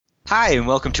Hi, and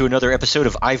welcome to another episode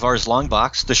of Ivar's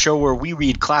Longbox, the show where we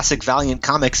read classic Valiant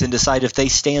comics and decide if they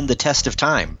stand the test of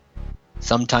time.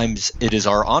 Sometimes it is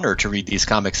our honor to read these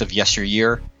comics of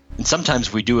yesteryear, and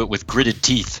sometimes we do it with gritted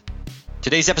teeth.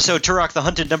 Today's episode, Turok the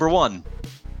Hunted #1.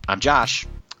 I'm Josh.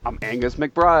 I'm Angus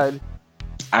McBride.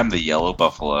 I'm the Yellow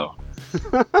Buffalo.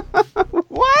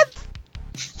 What?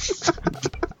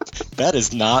 That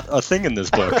is not a thing in this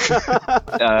book.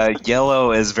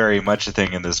 Yellow is very much a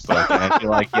thing in this book, and I feel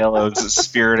like Yellow's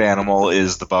spirit animal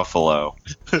is the buffalo.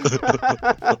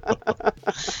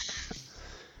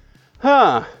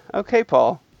 Huh. Okay,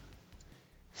 Paul.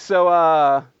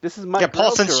 So, this is my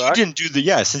Paul, since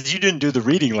Turok. since you didn't do the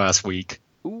reading last week,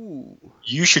 Ooh.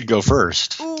 you should go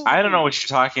first. Ooh. I don't know what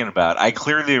you're talking about. I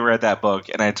clearly read that book,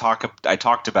 and I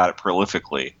talked about it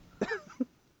prolifically.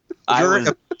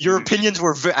 Your opinions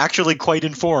were actually quite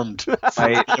informed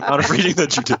by the amount of reading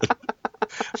that you did.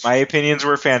 My opinions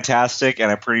were fantastic,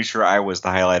 and I'm pretty sure I was the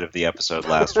highlight of the episode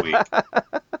last week.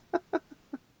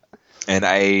 And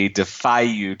I defy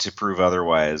you to prove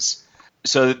otherwise.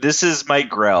 So this is Mike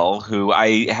Grell, who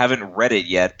I haven't read it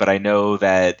yet, but I know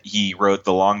that he wrote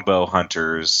the Longbow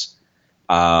Hunters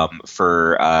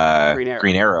for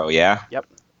Green Arrow, yeah? Yep.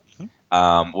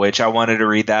 Which I wanted to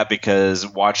read that because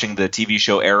watching the TV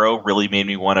show Arrow really made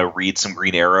me want to read some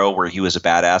Green Arrow where he was a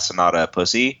badass and not a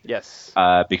pussy. Yes.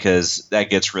 Because that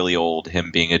gets really old,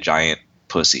 him being a giant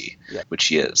pussy, yep. Which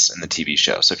he is in the TV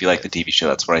show. So if you like the TV show,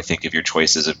 that's what I think of your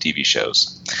choices of TV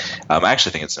shows. I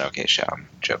actually think it's an okay show. I'm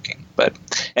joking. But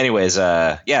anyways,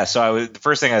 so the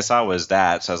first thing I saw was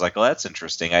that. So I was like, well, that's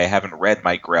interesting. I haven't read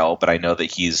Mike Grell, but I know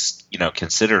that he's,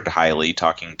 considered highly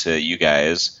talking to you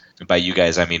guys. And by you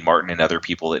guys, I mean Martin and other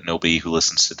people that nobody who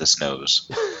listens to this knows.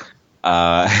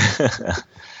 The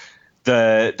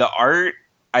art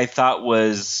I thought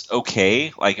was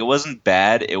okay. Like, it wasn't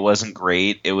bad. It wasn't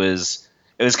great. It was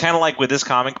kind of like with this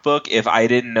comic book, if I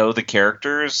didn't know the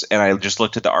characters and I just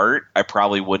looked at the art, I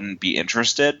probably wouldn't be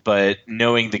interested. But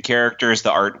knowing the characters,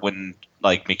 the art wouldn't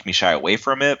make me shy away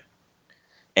from it.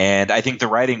 And I think the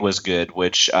writing was good,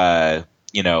 which made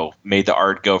the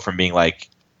art go from being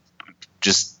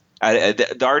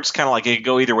the art's kind of it could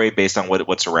go either way based on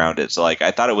what's around it. So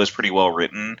I thought it was pretty well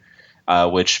written,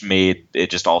 which made it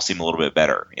just all seem a little bit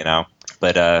better,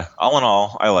 But all in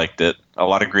all, I liked it. A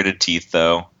lot of gritted teeth,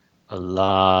 though. A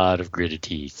lot of gritted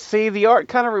teeth. See, the art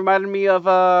kind of reminded me of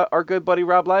our good buddy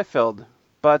Rob Liefeld,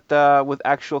 but with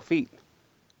actual feet.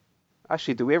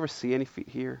 Actually, do we ever see any feet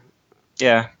here?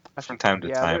 Yeah, from time to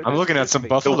time. I'm looking at some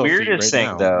buffalo feet. The weirdest weirdest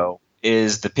thing, though,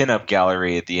 is the pinup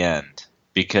gallery at the end,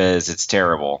 because it's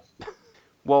terrible.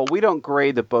 Well, we don't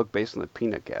grade the book based on the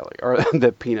peanut gallery, or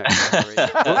the peanut gallery.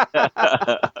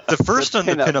 The first on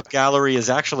the pinup gallery is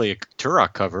actually a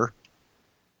Turok cover.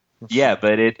 Yeah,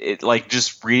 but it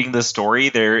just reading the story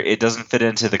there, it doesn't fit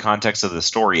into the context of the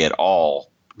story at all.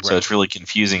 Right. So it's really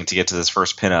confusing to get to this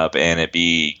first pinup and it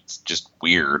be just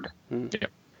weird. Mm. Yeah.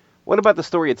 What about the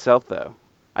story itself, though?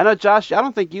 I know, Josh, I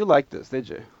don't think you liked this, did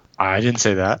you? I didn't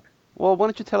say that. Well, why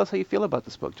don't you tell us how you feel about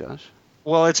this book, Josh?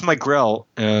 Well, it's Mike Grell,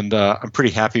 and I'm pretty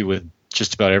happy with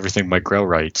just about everything Mike Grell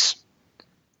writes.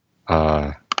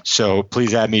 So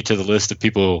please add me to the list of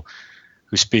people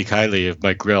who speak highly of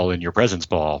Mike Grell in your presence,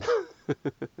 Paul.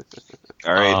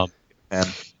 All right.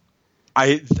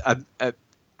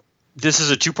 This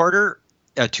is a two-part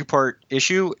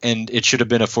issue, and it should have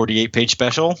been a 48-page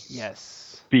special.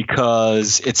 Yes.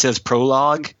 Because it says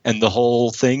prologue, and the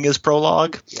whole thing is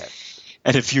prologue. Yes.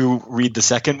 And if you read the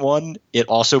second one, it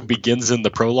also begins in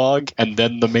the prologue, and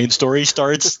then the main story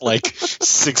starts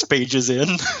 6 pages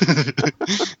in.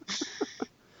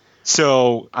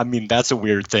 So, I mean, that's a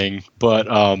weird thing. But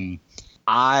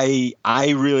I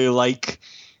really like...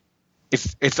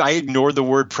 If I ignore the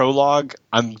word prologue,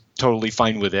 I'm totally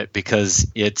fine with it, because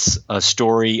it's a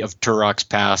story of Turok's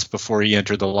past before he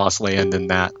entered the Lost Land, and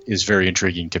that is very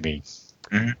intriguing to me.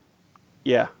 Mm-hmm.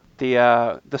 Yeah.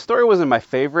 The story wasn't my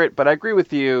favorite, but I agree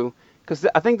with you, because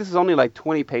I think this is only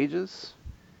 20 pages,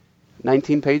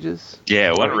 19 pages.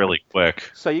 Yeah, it went really quick.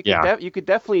 So you could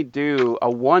definitely do a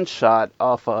one-shot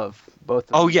off of both of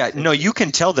them. Oh, yeah. No, you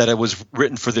can tell that it was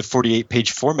written for the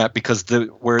 48-page format, because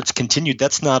where it's continued,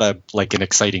 that's not an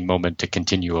exciting moment to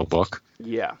continue a book.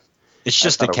 Yeah. It's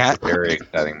just a very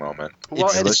exciting moment.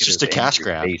 Well, it's just a cash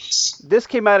grab. This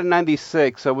came out in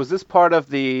 96, so was this part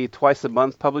of the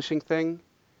twice-a-month publishing thing?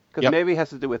 Because maybe it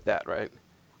has to do with that, right?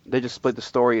 They just split the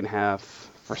story in half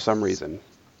for some reason.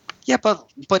 Yeah, but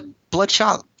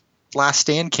Bloodshot Last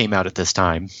Stand came out at this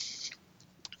time.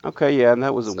 Okay, yeah, and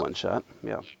that was a one-shot,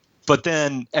 yeah. But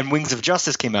then, and Wings of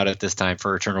Justice came out at this time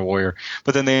for Eternal Warrior.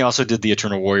 But then they also did the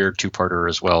Eternal Warrior two-parter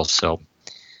as well. So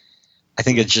I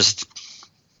think it's just,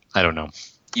 I don't know.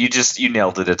 You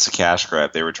nailed it. It's a cash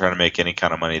grab. They were trying to make any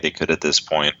kind of money they could at this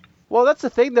point. Well, that's the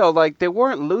thing, though. Like, they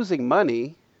weren't losing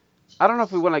money. I don't know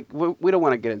if we don't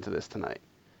want to get into this tonight.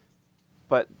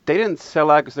 But they didn't sell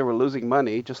out because they were losing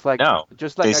money. They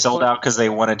sold out because they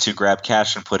wanted to grab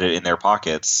cash and put it in their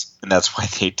pockets, and that's why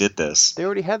they did this. They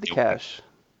already had the cash.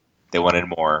 They wanted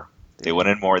more. They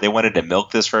wanted to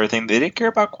milk this for everything. They didn't care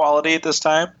about quality at this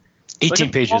time.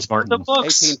 18 pages, Martin. The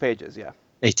books. 18 pages, yeah.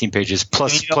 18 pages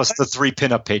plus the 3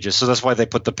 pinup pages. So that's why they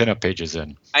put the pinup pages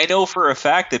in. I know for a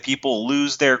fact that people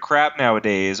lose their crap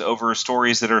nowadays over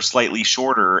stories that are slightly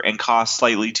shorter and cost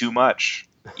slightly too much.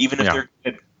 Even if they're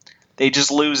good, they just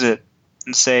lose it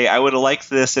and say, I would have liked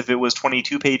this if it was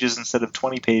 22 pages instead of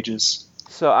 20 pages.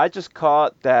 So I just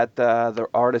caught that the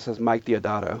artist is Mike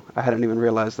Deodato. I hadn't even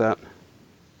realized that.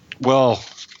 Well,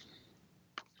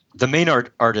 the main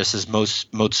artist is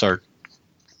Mozart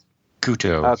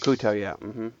Kuto. Kuto, yeah.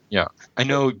 Mm-hmm. Yeah. I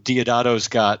know Deodato's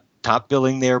got top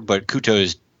billing there, but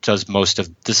Kuto does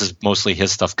this is mostly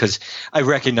his stuff because I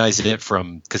recognize it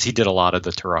because he did a lot of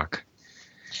the Turok.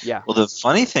 Yeah. Well, the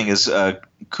funny thing is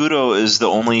Kuto is the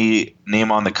only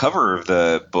name on the cover of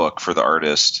the book for the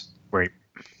artist. Right.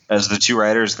 As the 2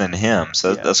 writers than him.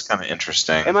 So that's kind of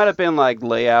interesting. It might have been like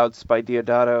layouts by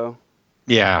Deodato.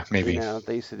 Yeah, maybe.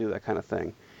 They used to do that kind of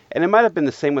thing. And it might have been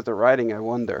the same with the writing, I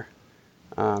wonder.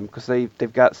 Because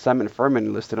they've got Simon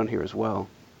Furman listed on here as well.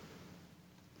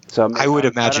 So I would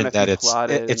imagine that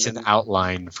it's an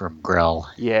outline from Grell.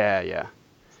 Yeah.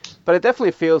 But it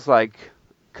definitely feels like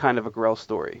kind of a Grell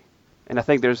story. And I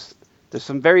think there's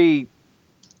some very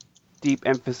deep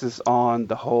emphasis on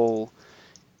the whole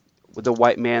with the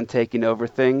white man taking over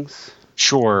things.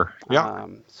 Sure. Yeah.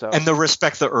 And the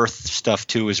Respect the Earth stuff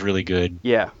too is really good.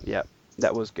 Yeah.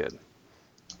 That was good.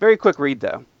 Very quick read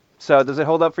though. So does it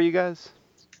hold up for you guys?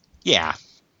 Yeah.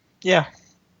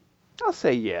 I'll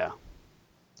say yeah.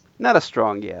 Not a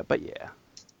strong yeah, but yeah.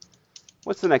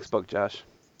 What's the next book, Josh?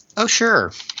 Oh,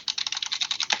 sure.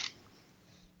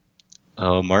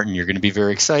 Oh, Martin, you're going to be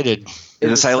very excited.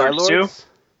 Is it Silence 2?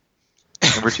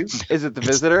 Number 2? Is it The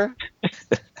Visitor?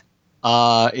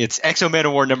 It's Exo Man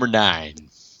of War number 9.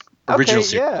 Original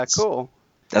series. Yeah, cool.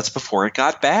 That's before it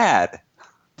got bad.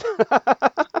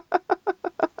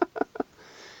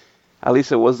 At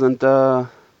least it wasn't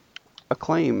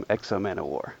Acclaim Exo Man of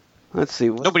War. Let's see.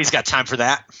 Nobody's got time for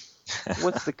that.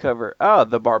 What's the cover? Oh,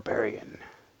 The Barbarian.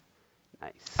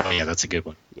 Nice. Oh, yeah, that's a good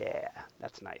one. Yeah,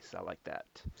 that's nice. I like that.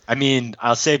 I mean,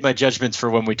 I'll save my judgments for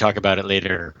when we talk about it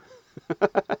later.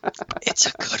 It's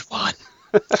a good one.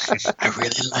 I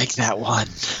really like that one.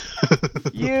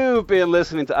 You've been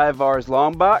listening to Ivar's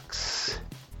Longbox.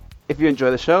 If you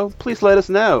enjoy the show, please let us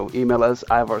know. Email us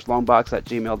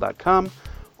ivarslongbox@gmail.com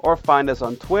or find us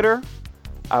on Twitter.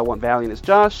 I want Valiant is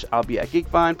Josh. I'll be at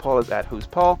Geekvine. Paul is at Who's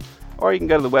Paul. Or you can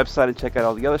go to the website and check out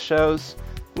all the other shows.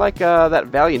 Like that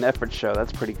Valiant Effort show.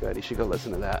 That's pretty good. You should go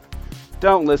listen to that.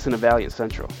 Don't listen to Valiant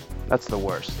Central. That's the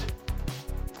worst.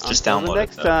 Just Until download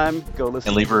next it. time, go listen.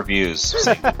 And leave reviews.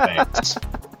 Saying good things.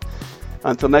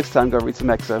 Until next time, go read some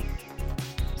Exo.